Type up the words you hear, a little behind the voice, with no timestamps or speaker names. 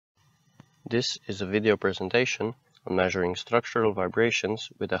This is a video presentation on measuring structural vibrations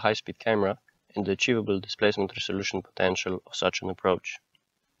with a high-speed camera and the achievable displacement resolution potential of such an approach.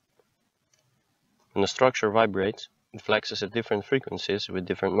 When a structure vibrates, it flexes at different frequencies with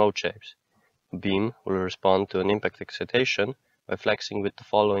different mode shapes. A beam will respond to an impact excitation by flexing with the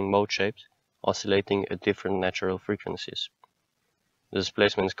following mode shapes, oscillating at different natural frequencies. The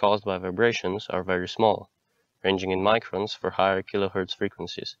displacements caused by vibrations are very small, ranging in microns for higher kilohertz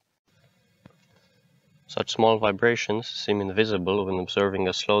frequencies. Such small vibrations seem invisible when observing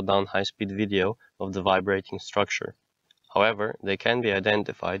a slowed-down high-speed video of the vibrating structure. However, they can be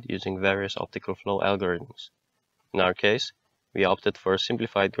identified using various optical flow algorithms. In our case, we opted for a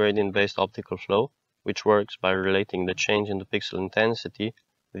simplified gradient-based optical flow, which works by relating the change in the pixel intensity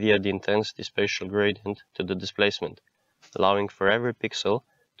via the intensity spatial gradient to the displacement, allowing for every pixel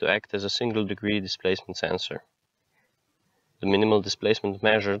to act as a single-degree displacement sensor. The minimal displacement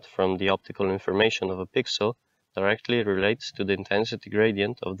measured from the optical information of a pixel directly relates to the intensity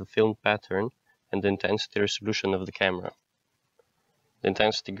gradient of the filmed pattern and the intensity resolution of the camera. The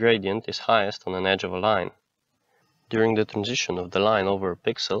intensity gradient is highest on an edge of a line. During the transition of the line over a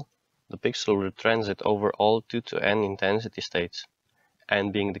pixel, the pixel will transit over all 2 to n intensity states,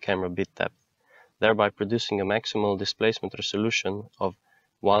 n being the camera bit depth, thereby producing a maximal displacement resolution of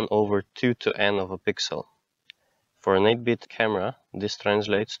 1 over 2 to n of a pixel. For an 8-bit camera, this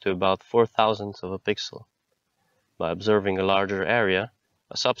translates to about 4,000th of a pixel. By observing a larger area,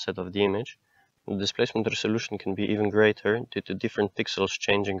 a subset of the image, the displacement resolution can be even greater due to different pixels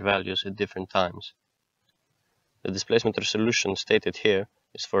changing values at different times. The displacement resolution stated here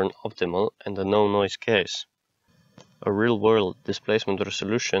is for an optimal and a no-noise case. A real-world displacement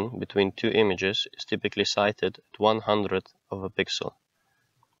resolution between 2 images is typically cited at 1/100th of a pixel.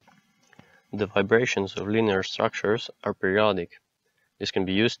 The vibrations of linear structures are periodic. This can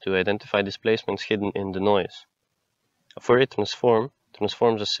be used to identify displacements hidden in the noise. A Fourier transform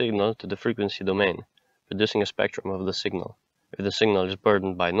transforms a signal to the frequency domain, producing a spectrum of the signal. If the signal is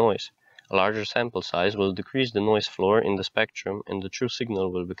burdened by noise, a larger sample size will decrease the noise floor in the spectrum and the true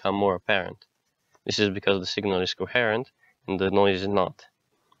signal will become more apparent. This is because the signal is coherent and the noise is not.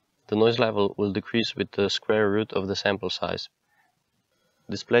 The noise level will decrease with the square root of the sample size.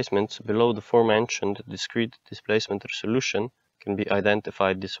 Displacements below the aforementioned discrete displacement resolution can be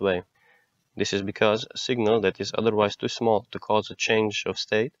identified this way. This is because a signal that is otherwise too small to cause a change of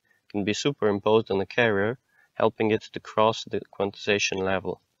state can be superimposed on a carrier, helping it to cross the quantization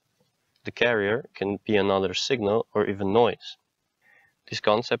level. The carrier can be another signal or even noise. This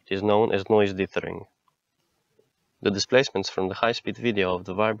concept is known as noise dithering. The displacements from the high-speed video of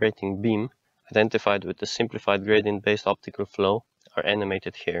the vibrating beam, identified with the simplified gradient-based optical flow, are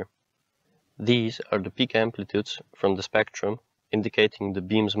animated here. These are the peak amplitudes from the spectrum, indicating the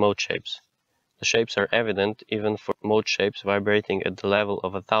beam's mode shapes. The shapes are evident even for mode shapes vibrating at the level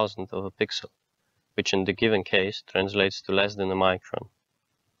of 1,000th of a pixel, which in the given case translates to less than a micron.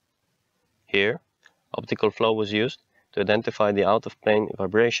 Here, optical flow was used to identify the out-of-plane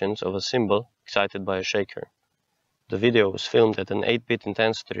vibrations of a cymbal excited by a shaker. The video was filmed at an 8-bit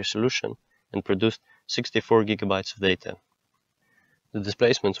intensity resolution and produced 64 GB of data. The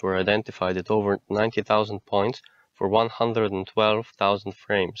displacements were identified at over 90,000 points for 112,000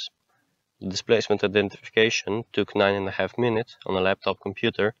 frames. The displacement identification took 9.5 minutes on a laptop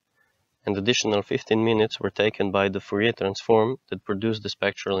computer, and additional 15 minutes were taken by the Fourier transform that produced the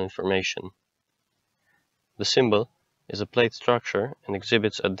spectral information. The cymbal is a plate structure and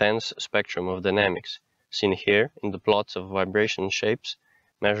exhibits a dense spectrum of dynamics, seen here in the plots of vibration shapes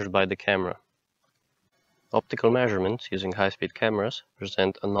measured by the camera. Optical measurements using high-speed cameras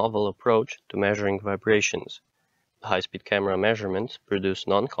present a novel approach to measuring vibrations. The high-speed camera measurements produce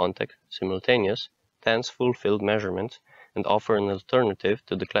non-contact, simultaneous, dense full-field measurements and offer an alternative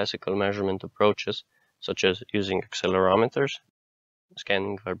to the classical measurement approaches such as using accelerometers,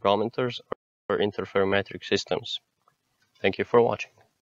 scanning vibrometers, or interferometric systems. Thank you for watching.